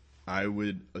 I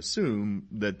would assume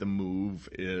that the move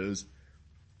is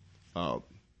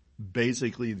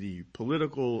basically the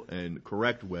political and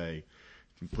correct way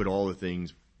to put all the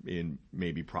things in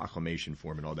maybe proclamation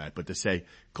form and all that, but to say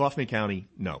Kaufman County,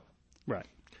 no. Right.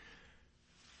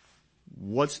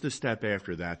 What's the step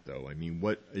after that, though? I mean,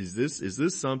 what is this? Is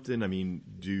this something? I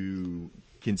mean,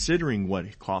 considering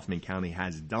what Kaufman County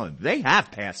has done, they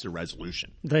have passed a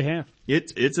resolution. They have.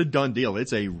 It's a done deal.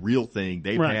 It's a real thing.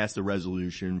 They right. passed a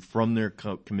resolution from their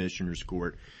commissioner's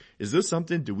court. Is this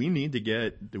something? Do we need to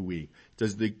get?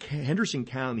 Does the Henderson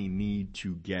County need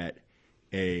to get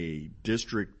a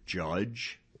district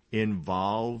judge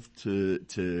involved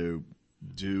to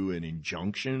do an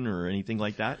injunction or anything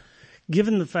like that?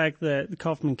 Given the fact that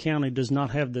Kaufman County does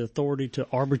not have the authority to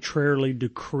arbitrarily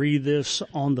decree this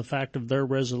on the fact of their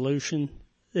resolution,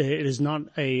 it is not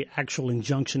a actual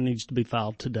injunction needs to be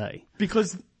filed today.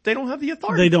 Because they don't have the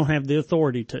authority. They don't have the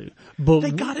authority to. But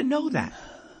they got to know that.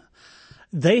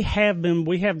 They have been,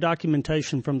 we have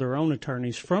documentation from their own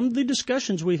attorneys from the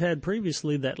discussions we've had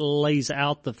previously that lays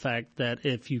out the fact that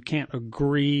if you can't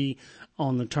agree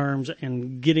on the terms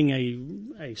and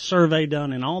getting a survey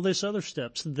done and all this other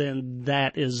steps, then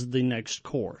that is the next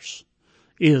course,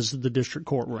 is the district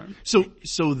courtroom. So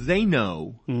they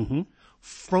know mm-hmm.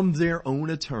 from their own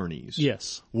attorneys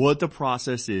yes. what the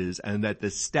process is and that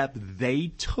the step they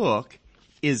took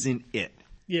isn't it.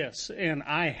 Yes, and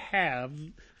I have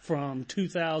from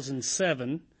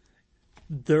 2007,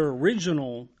 their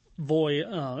original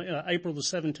April the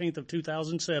 17th of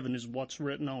 2007 is what's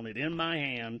written on it in my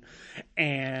hand,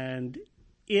 and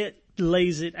it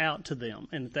lays it out to them.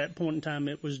 And at that point in time,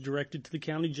 it was directed to the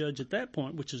county judge at that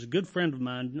point, which is a good friend of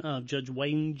mine, Judge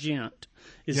Wayne Gent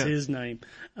is his name.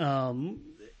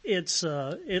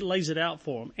 it lays it out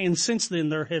for them. And since then,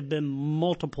 there have been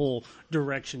multiple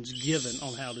directions given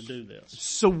on how to do this.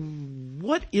 So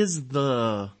what's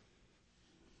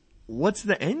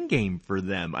the end game for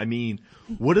them? I mean,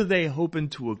 what are they hoping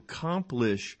to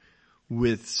accomplish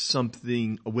with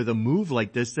a move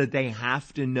like this that they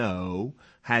have to know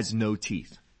has no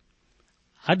teeth?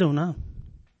 I don't know.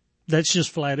 That's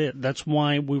just flat it. That's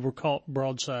why we were caught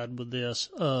broadside with this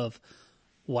of,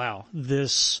 wow,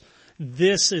 this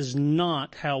is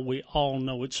not how we all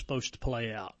know it's supposed to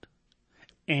play out.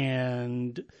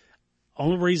 And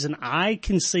only reason I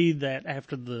can see that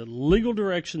after the legal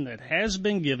direction that has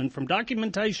been given from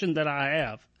documentation that I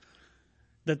have,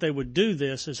 that they would do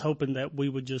this is hoping that we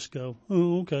would just go,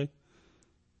 oh, okay.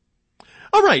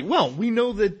 All right. Well, we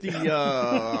know that the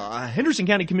Henderson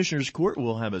County Commissioners Court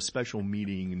will have a special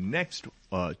meeting next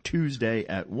Tuesday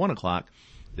at 1:00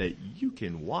 that you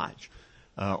can watch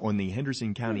on the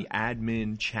Henderson County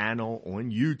Admin channel on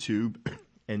YouTube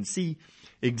and see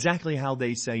exactly how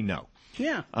they say no.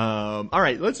 Yeah. All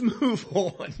right, let's move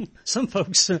on. Some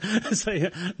folks say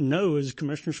no is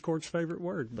Commissioner's Court's favorite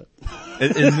word, but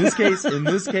in this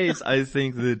case, I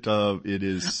think that it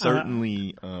is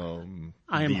certainly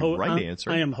the right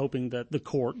answer. I am hoping that the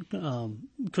court,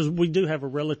 because we do have a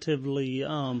relatively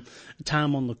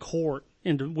time on the court,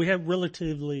 and we have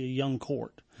relatively a young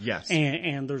court. Yes.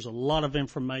 And there's a lot of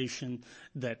information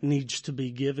that needs to be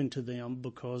given to them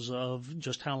because of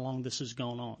just how long this has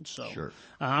gone on. So sure.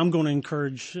 I'm going to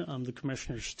encourage the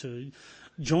commissioners to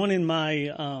join in my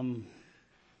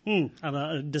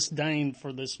disdain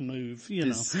for this move.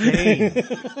 Disdain.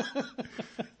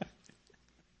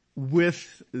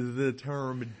 With the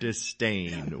term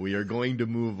disdain, we are going to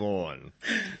move on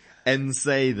and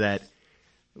say that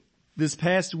this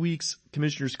past week's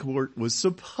Commissioners Court was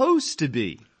supposed to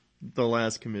be the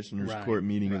last Commissioners Court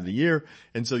meeting of the year.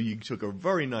 And so you took a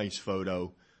very nice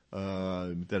photo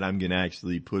that I'm going to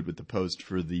actually put with the post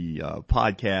for the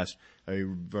podcast. A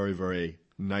very, very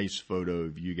nice photo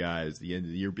of you guys at the end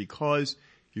of the year because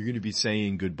you're going to be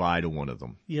saying goodbye to one of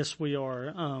them. Yes, we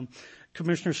are.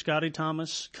 Commissioner Scotty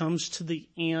Thomas comes to the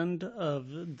end of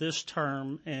this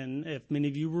term. And if many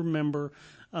of you remember,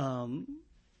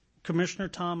 Commissioner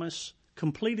Thomas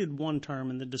completed one term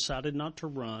and then decided not to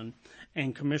run,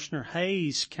 and Commissioner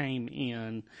Hayes came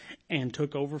in and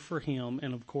took over for him.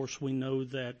 And of course, we know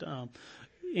that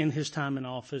in his time in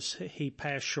office, he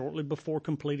passed shortly before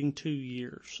completing 2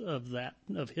 years of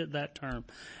that term.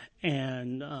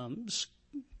 And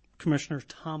Commissioner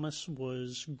Thomas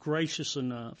was gracious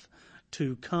enough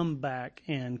to come back,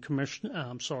 and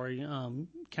County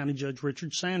Judge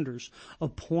Richard Sanders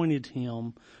appointed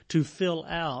him to fill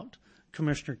out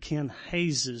Commissioner Ken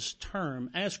Hayes' term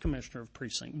as Commissioner of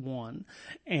Precinct 1.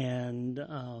 And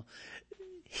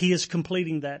he is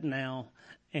completing that now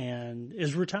and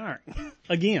is retiring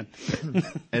again.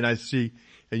 And I see,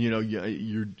 and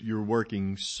you're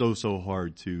working so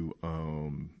hard to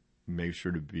make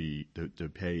sure to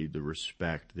pay the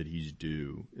respect that he's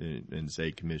due and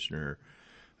say Commissioner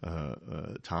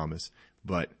Thomas.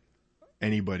 But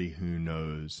anybody who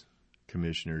knows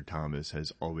Commissioner Thomas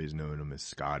has always known him as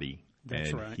Scotty.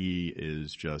 That's and right. He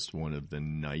is just one of the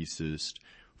nicest,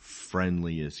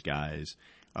 friendliest guys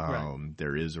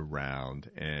there is around.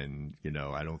 And,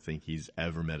 I don't think he's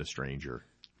ever met a stranger.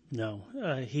 No,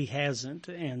 he hasn't.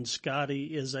 And Scotty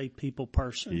is a people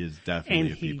person. He is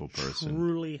definitely a people person. And he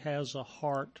truly has a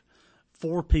heart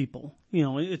for people.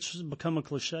 It's become a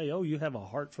cliche. Oh, you have a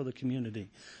heart for the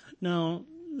community. No,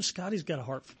 Scotty's got a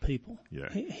heart for people. Yeah.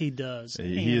 He does.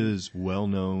 He is well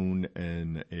known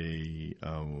and a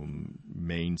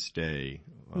mainstay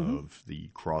of the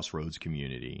Crossroads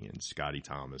community, and Scotty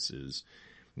Thomas is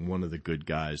one of the good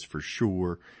guys for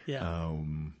sure. Yeah.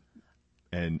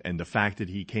 And the fact that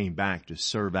he came back to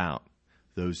serve out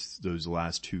those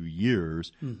last 2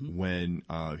 years when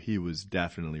he was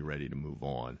definitely ready to move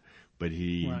on, but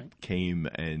he came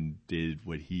and did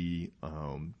what he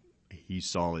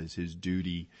saw as his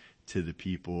duty to the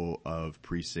people of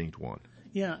Precinct 1.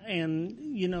 Yeah, and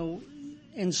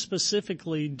and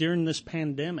specifically during this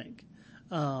pandemic,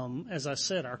 as I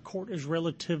said, our court is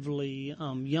relatively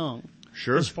young.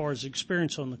 Sure. As far as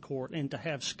experience on the court, and to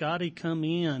have Scotty come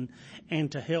in and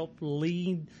to help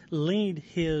lend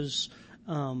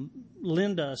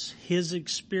us his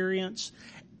experience,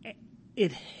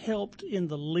 it helped in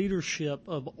the leadership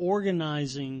of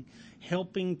organizing,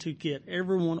 helping to get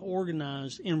everyone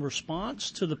organized in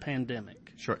response to the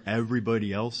pandemic. Sure.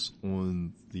 Everybody else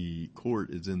on the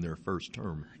court is in their first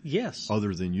term. Yes.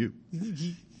 Other than you.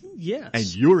 Yes.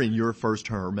 And you're in your first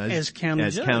term as county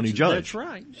judge. That's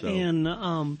right. So.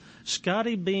 And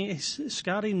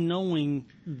Scotty knowing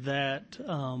that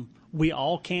we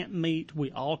all can't meet,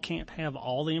 we all can't have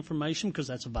all the information because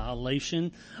that's a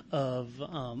violation of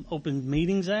Open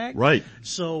Meetings Act. Right.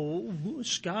 So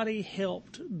Scotty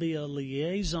helped be a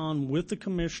liaison with the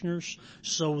commissioners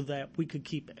so that we could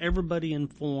keep everybody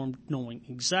informed, knowing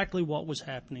exactly what was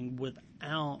happening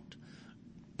without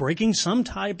breaking some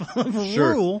type of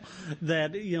rule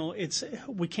that,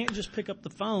 we can't just pick up the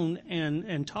phone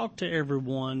and talk to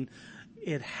everyone.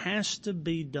 It has to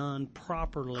be done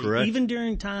properly, Correct. Even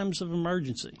during times of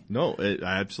emergency. No,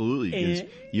 absolutely.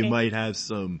 You might have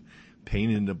some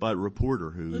pain in the butt reporter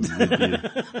who would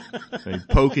be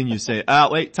poking you, say,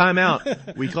 wait, time out.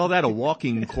 We call that a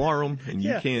walking quorum, and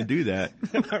you can't do that.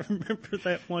 I remember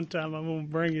that one time, I'm going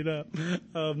to bring it up.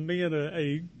 Me and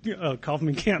a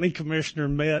Kaufman County commissioner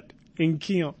met in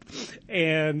Kemp,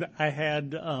 and I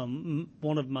had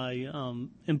one of my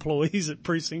employees at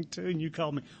Precinct 2, and you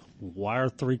called me, why are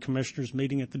 3 commissioners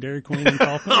meeting at the Dairy Queen in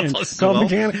Kaufman County?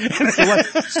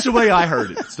 It's the way I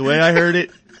heard it. It's the way I heard it.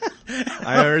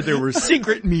 I heard there were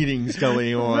secret meetings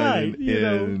going on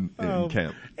in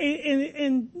camp.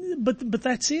 But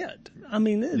that's it. I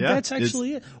mean, that's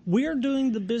actually it. We are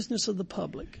doing the business of the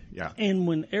public. Yeah. And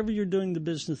whenever you're doing the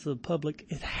business of the public,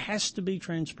 it has to be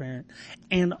transparent.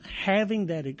 And having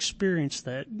that experience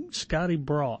that Scotty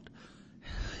brought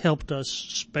helped us,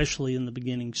 especially in the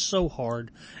beginning, so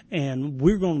hard. And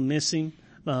we're going to miss him.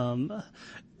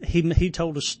 He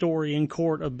told a story in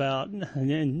court about,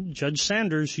 and Judge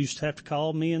Sanders used to have to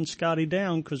call me and Scotty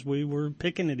down because we were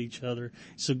picking at each other.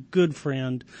 He's a good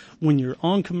friend. When you're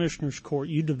on commissioner's court,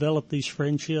 you develop these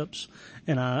friendships,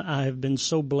 and I have been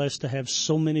so blessed to have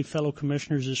so many fellow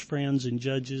commissioners as friends and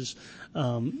judges.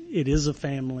 It is a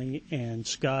family, and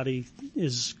Scotty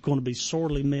is going to be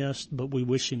sorely missed, but we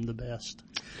wish him the best.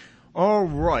 All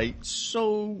right.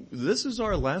 So this is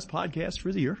our last podcast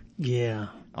for the year. Yeah.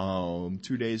 2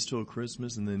 days till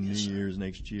Christmas and then New Year's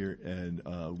next year, and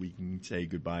we can say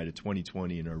goodbye to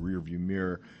 2020 in our rearview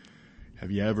mirror.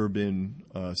 Have you ever been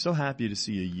so happy to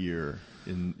see a year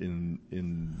in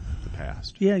the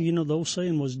past? Yeah, the old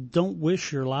saying was, don't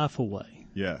wish your life away.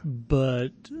 Yeah.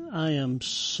 But I am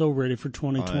so ready for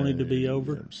 2020 to be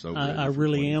over. I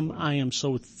really am. I am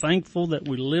so thankful that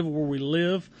we live where we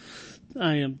live.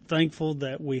 I am thankful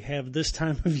that we have this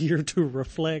time of year to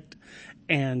reflect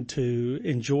and to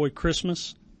enjoy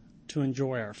Christmas, to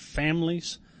enjoy our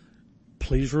families.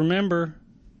 Please remember,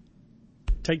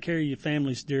 take care of your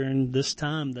families during this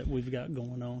time that we've got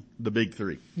going on. The big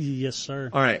 3. Yes, sir.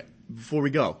 All right. Before we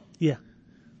go. Yeah.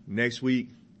 Next week,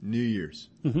 New Year's.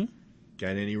 Mm-hmm.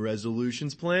 Got any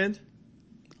resolutions planned?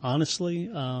 Honestly,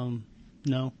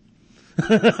 no.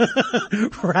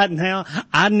 Right now,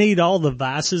 I need all the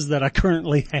vices that I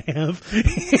currently have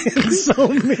in so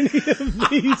many of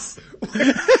these.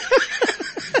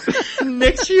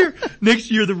 Next year,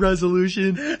 the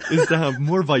resolution is to have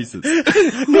more vices.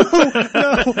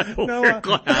 No.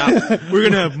 We're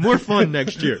gonna have more fun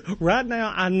next year. Right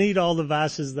now, I need all the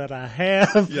vices that I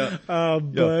have. Yeah.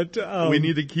 But we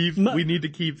need to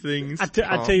keep things. I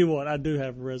tell you what, I do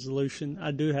have a resolution.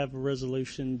 I do have a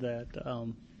resolution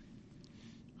that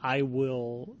I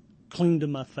will cling to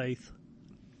my faith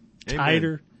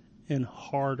tighter and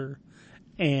harder,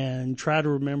 and try to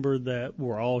remember that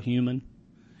we're all human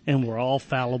and we're all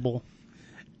fallible,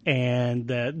 and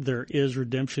that there is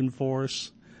redemption for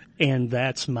us, and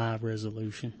that's my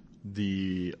resolution.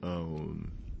 The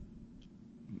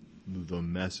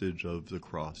message of the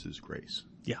cross is grace.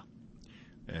 Yeah.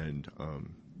 And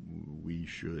we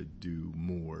should do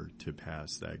more to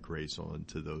pass that grace on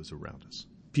to those around us.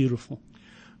 Beautiful.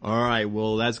 All right.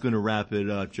 Well, that's going to wrap it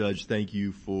up, Judge. Thank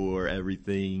you for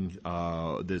everything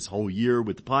this whole year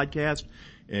with the podcast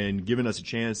and giving us a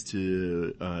chance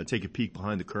to take a peek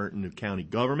behind the curtain of county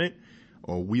government.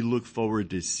 We look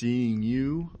forward to seeing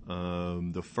you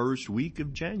the first week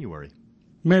of January.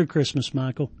 Merry Christmas,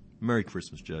 Michael. Merry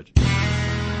Christmas, Judge.